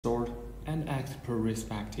sort, and export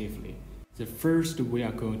respectively. The first we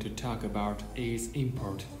are going to talk about is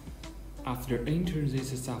import. After entering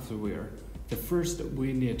this software, the first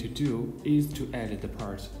we need to do is to edit the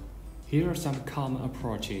parts. Here are some common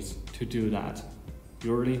approaches to do that.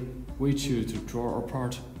 Usually, we choose to draw a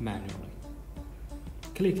part manually.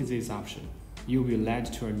 Click this option. You will lead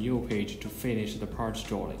to a new page to finish the part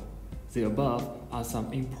drawing. The above are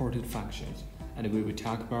some imported functions, and we will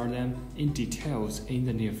talk about them in details in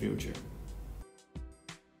the near future.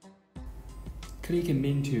 Click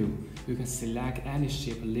Main Tool. You can select any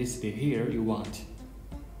shape listed here you want.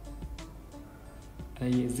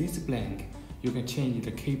 And in this blank, you can change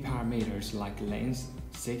the key parameters like length,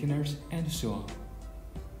 thickness, and so on.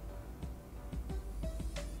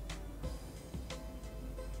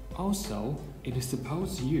 Also, it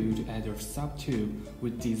supports you to add a subtool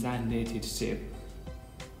with designated shape.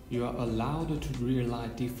 You are allowed to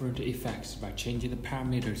realize different effects by changing the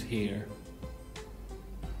parameters here.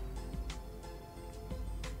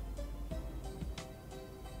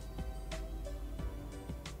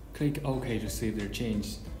 Click OK to save the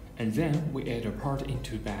changes, and then we add a part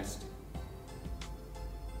into tubeT.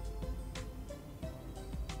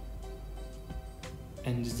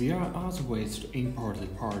 And there are other ways to import the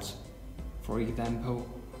parts. For example,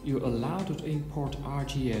 you're allowed to import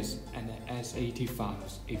RGS and SAT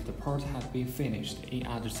files if the part has been finished in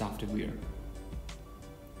other software.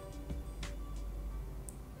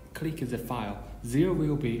 Click the file, there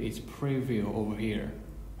will be its preview over here.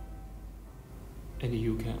 And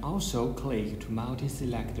you can also click to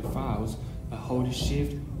multi-select the files by holding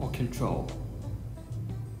Shift or Control.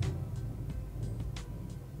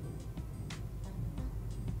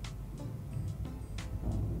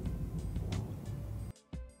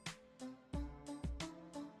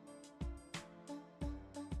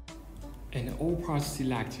 And all parts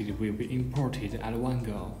selected will be imported at one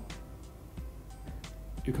go.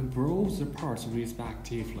 You can browse the parts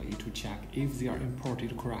respectively to check if they are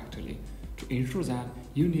imported correctly. To ensure that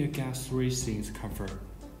you need to get three things covered.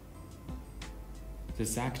 The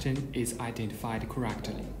section is identified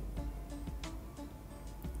correctly.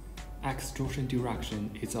 Extrusion direction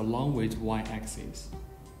is along with y-axis.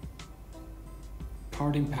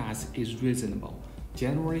 Cutting path is reasonable.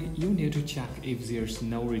 Generally, you need to check if there's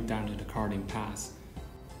no redundant cutting path.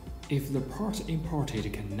 If the part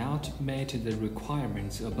imported cannot meet the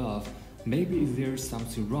requirements above, maybe there's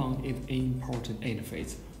something wrong in the imported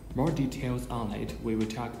interface. More details on it we will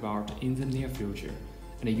talk about in the near future,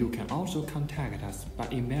 and you can also contact us by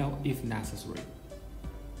email if necessary.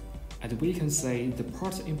 And we can say the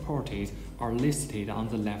parts imported are listed on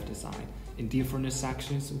the left side in different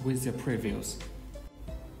sections with their previews.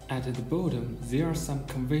 At the bottom, there are some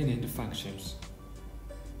convenient functions.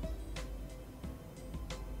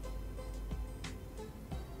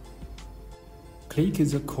 Click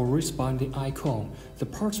the corresponding icon. The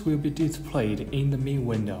parts will be displayed in the main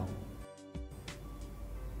window,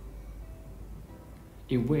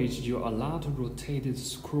 in which you are allowed to rotate the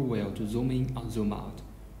scroll wheel to zoom in or zoom out.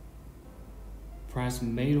 Press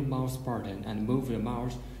middle mouse button and move the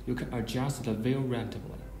mouse. You can adjust the view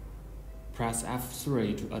randomly. Press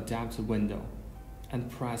F3 to adapt the window, and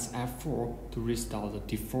press F4 to restore the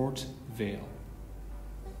default view.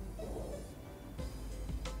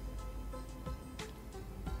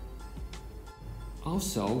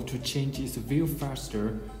 Also, to change its view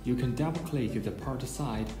faster, you can double-click the part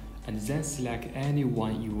side and then select any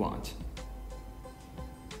one you want.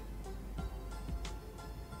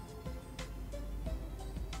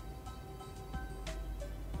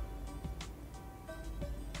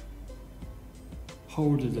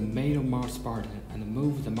 Hold the middle mouse button and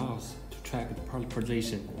move the mouse to track the part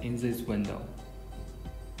position in this window.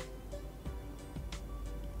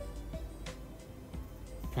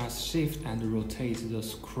 Press Shift and rotate the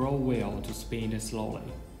scroll wheel to spin it slowly.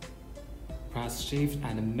 Press Shift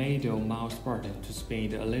and middle mouse button to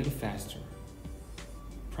spin it a little faster.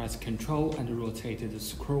 Press Ctrl and rotate the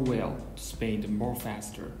scroll wheel to spin it more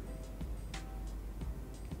faster.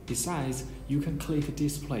 Besides, you can click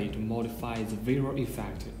Display to modify the visual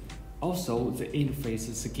effect. Also, the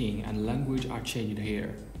interface skin and language are changed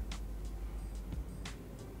here.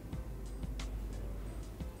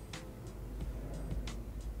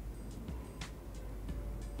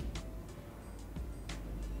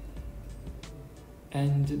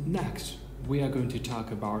 And next, we are going to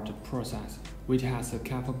talk about the process, which has the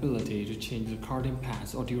capability to change the cutting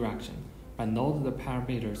path or direction by knowing the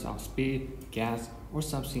parameters of speed, gas, or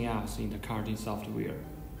something else in the cutting software.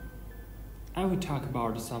 I will talk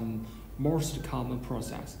about some most common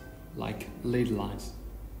process, like lead lines.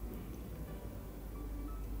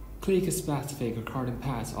 Click a specific carding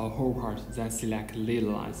path or whole part, then select lead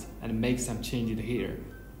lines and make some changes here.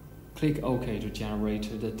 Click OK to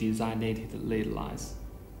generate the designated lead lines.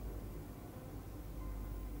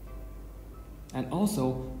 And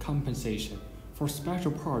also compensation. For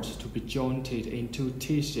special parts to be jointed into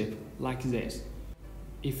T-shape like this.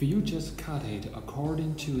 If you just cut it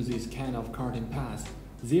according to this kind of cutting path,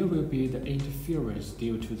 there will be the interference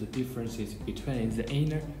due to the differences between the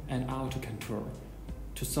inner and outer contour.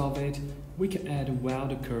 To solve it, we can add a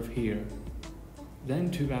weld curve here.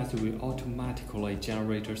 Then tubeT will automatically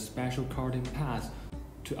generate a special cutting path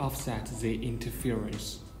to offset the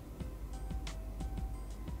interference.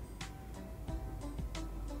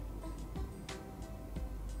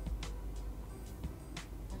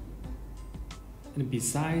 And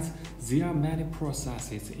besides, there are many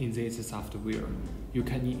processes in this software. You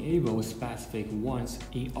can enable specific ones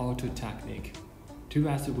in auto technique.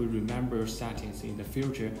 tubeT will remember settings in the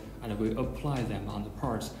future and will apply them on the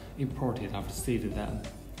parts imported or received them.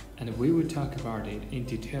 And we will talk about it in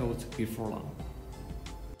details before long.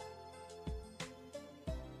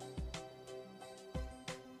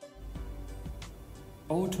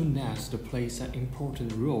 Auto nest plays an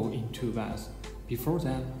important role in tubeT. Before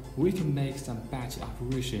that, we can make some batch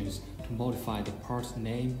operations to modify the part's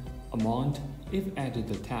name, amount, if added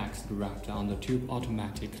the text wrapped on the tube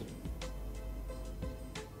automatically.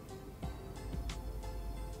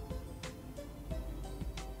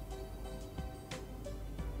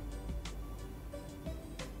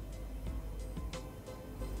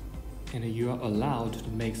 And you are allowed to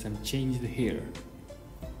make some changes here.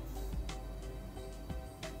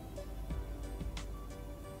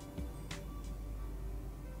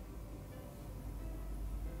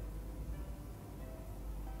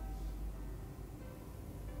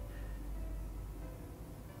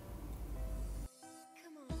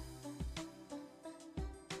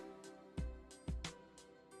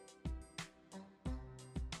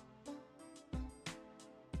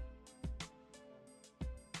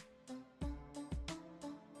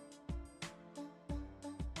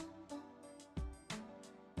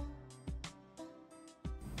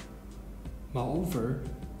 Moreover,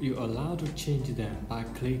 you're allowed to change them by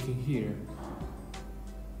clicking here.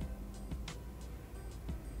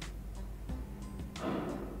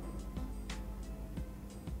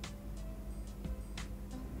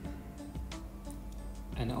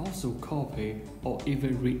 And also copy or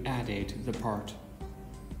even re-edit the part.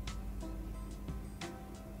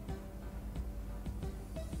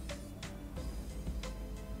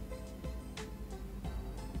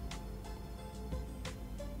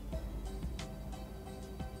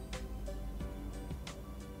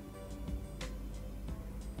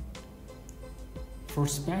 For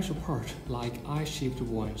special parts like I-shaped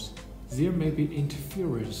ones, there may be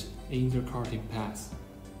interference in the cutting path.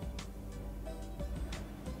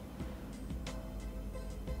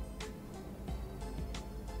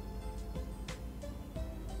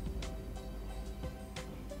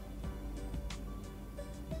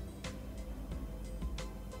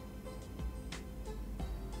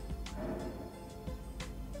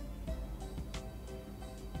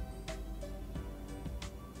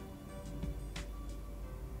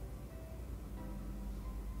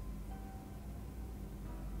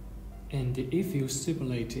 And if you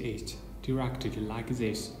simulate it directly like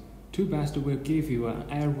this, tubeT will give you an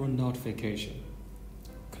error notification.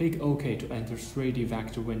 Click OK to enter 3D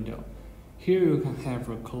vector window. Here you can have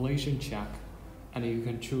a collision check, and you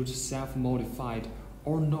can choose self-modified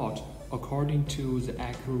or not according to the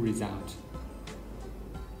actual result.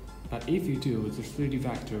 But if you do, the 3D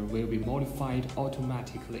vector will be modified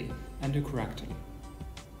automatically and correctly.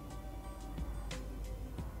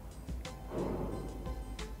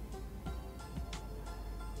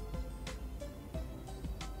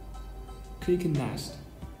 Click Next.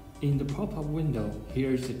 In the pop-up window,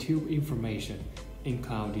 here is the tube information,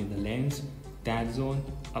 including the length, dead zone,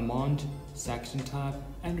 amount, section type,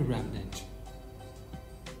 and remnant.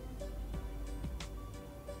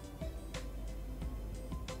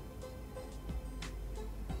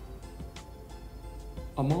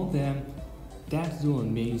 Among them, dead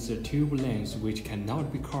zone means the tube length which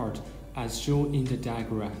cannot be cut as shown in the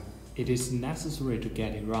diagram. It is necessary to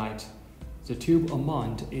get it right. The tube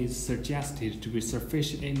amount is suggested to be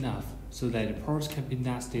sufficient enough so that the parts can be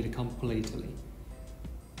nested completely.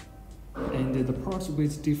 And the parts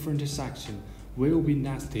with different sections will be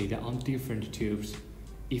nested on different tubes.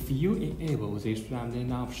 If you enable this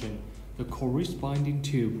remnant option, the corresponding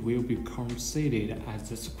tube will be considered as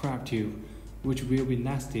the scrap tube, which will be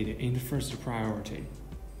nested in the first priority.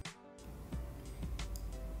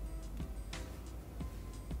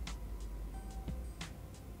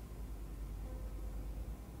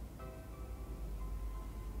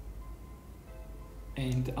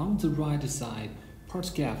 And on the right side,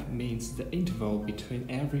 part gap means the interval between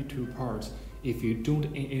every two parts if you don't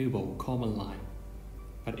enable command line.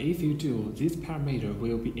 But if you do, this parameter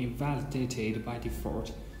will be invalidated by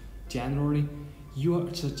default. Generally, you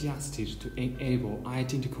are suggested to enable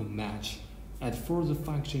identical match. As for the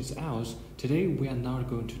functions else, today we are not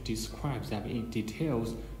going to describe them in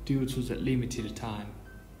details due to the limited time.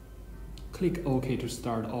 Click OK to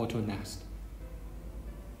start AutoNest.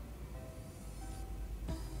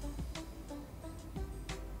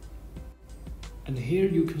 And here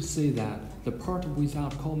you can see that the part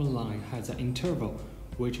without command line has an interval,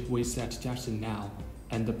 which we set just now,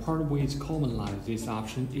 and the part with command line, this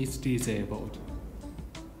option is disabled.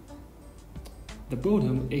 The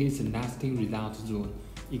bottom is the nesting result zone,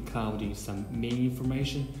 including some main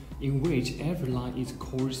information in which every line is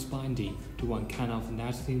corresponding to one kind of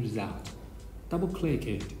nesting result. Double-click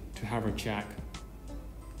it to have a check.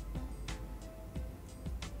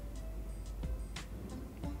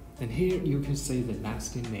 And here you can see the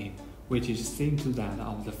nesting name, which is same to that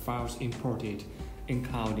of the files imported,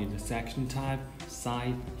 including the section type,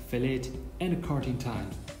 size, fillet, and cutting time.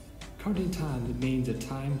 Cutting time means the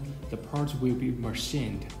time the parts will be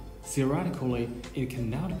machined. Theoretically, it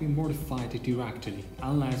cannot be modified directly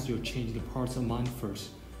unless you change the parts amount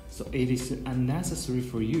first, so it is unnecessary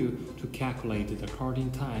for you to calculate the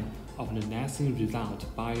cutting time of the nesting result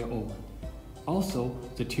by your own. Also,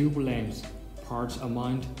 the tube length, parts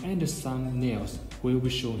amount, and some nails will be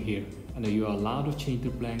shown here, and you are allowed to change the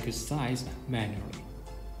blanket size manually.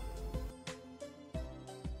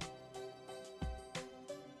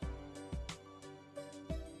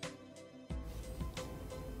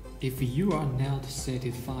 If you are not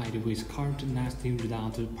satisfied with current nesting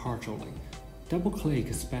result partially, double-click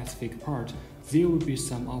a specific part. There will be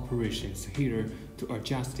some operations here to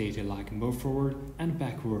adjust it, like move forward and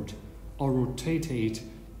backward, or rotate it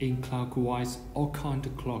in clockwise or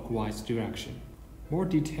counterclockwise direction. More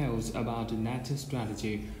details about the netting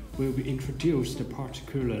strategy will be introduced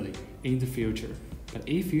particularly in the future, but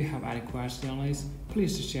if you have any questions,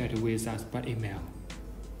 please share it with us by email.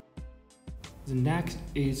 The next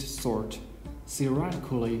is sort.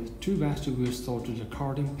 Theoretically, tubeT will sort the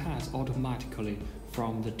cutting path automatically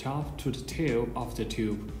from the top to the tail of the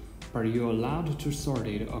tube, but you are allowed to sort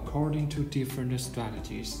it according to different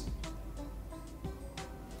strategies.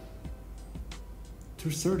 To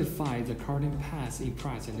certify the cutting path in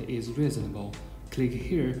present is reasonable, click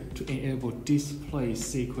here to enable Display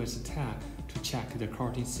Sequence tag to check the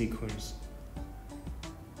cutting sequence.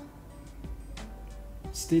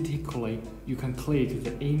 Statically, you can click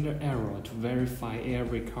the inner arrow to verify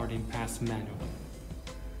every cutting path manually.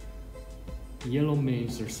 Yellow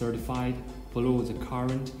means they're certified, blue the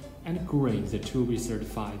current, and green the to be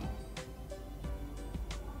certified.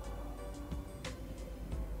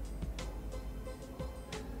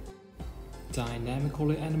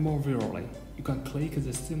 Dynamically and more virally, you can click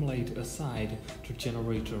the Simulate Aside to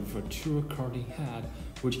generate a virtual cutting head,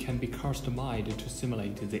 which can be customized to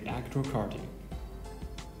simulate the actual cutting.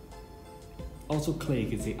 Also click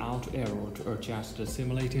the Alt arrow to adjust the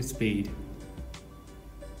simulating speed.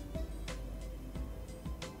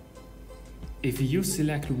 If you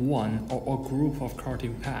select one or a group of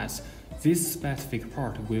cutting paths, this specific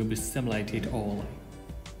part will be simulated only.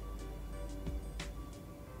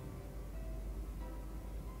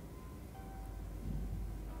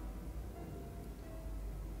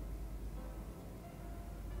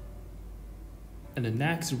 And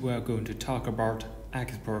next we are going to talk about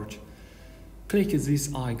export. Click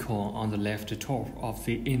this icon on the left top of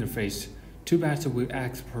the interface. tubeT will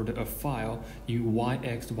export a file in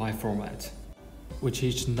YXY format, which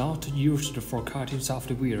is not used for cutting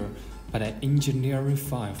software, but an engineering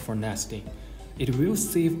file for nesting. It will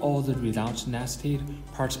save all the results nested,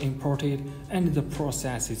 parts imported, and the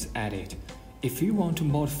processes added. If you want to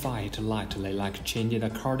modify it lightly, like changing the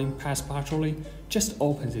cutting path partially, just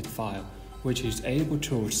open this file, which is able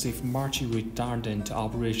to save much redundant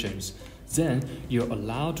operations. Then you're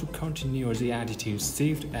allowed to continue the editing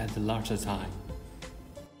saved at the later time.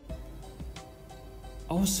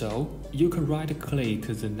 Also, you can right-click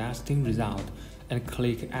the nesting result and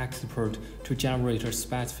click Export to generate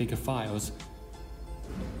specific files.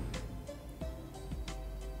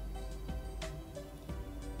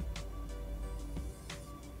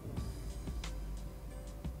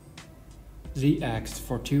 ZX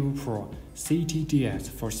for Tube Pro, CTDS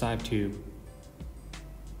for SideTube.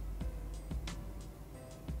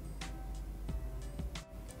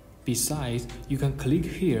 Besides, you can click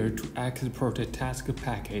here to export a task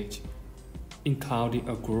package, including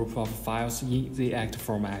a group of files in ZX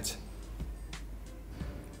format.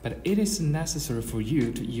 but it is necessary for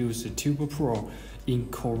you to use the tubePro in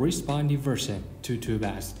corresponding version to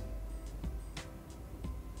tubeT.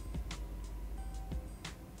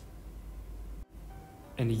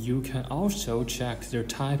 And you can also check the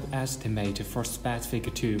type estimate for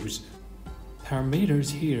specific tubes.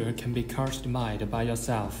 Parameters here can be customized by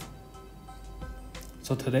yourself.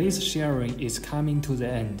 So today's sharing is coming to the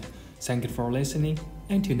end. Thank you for listening.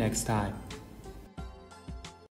 Until next time.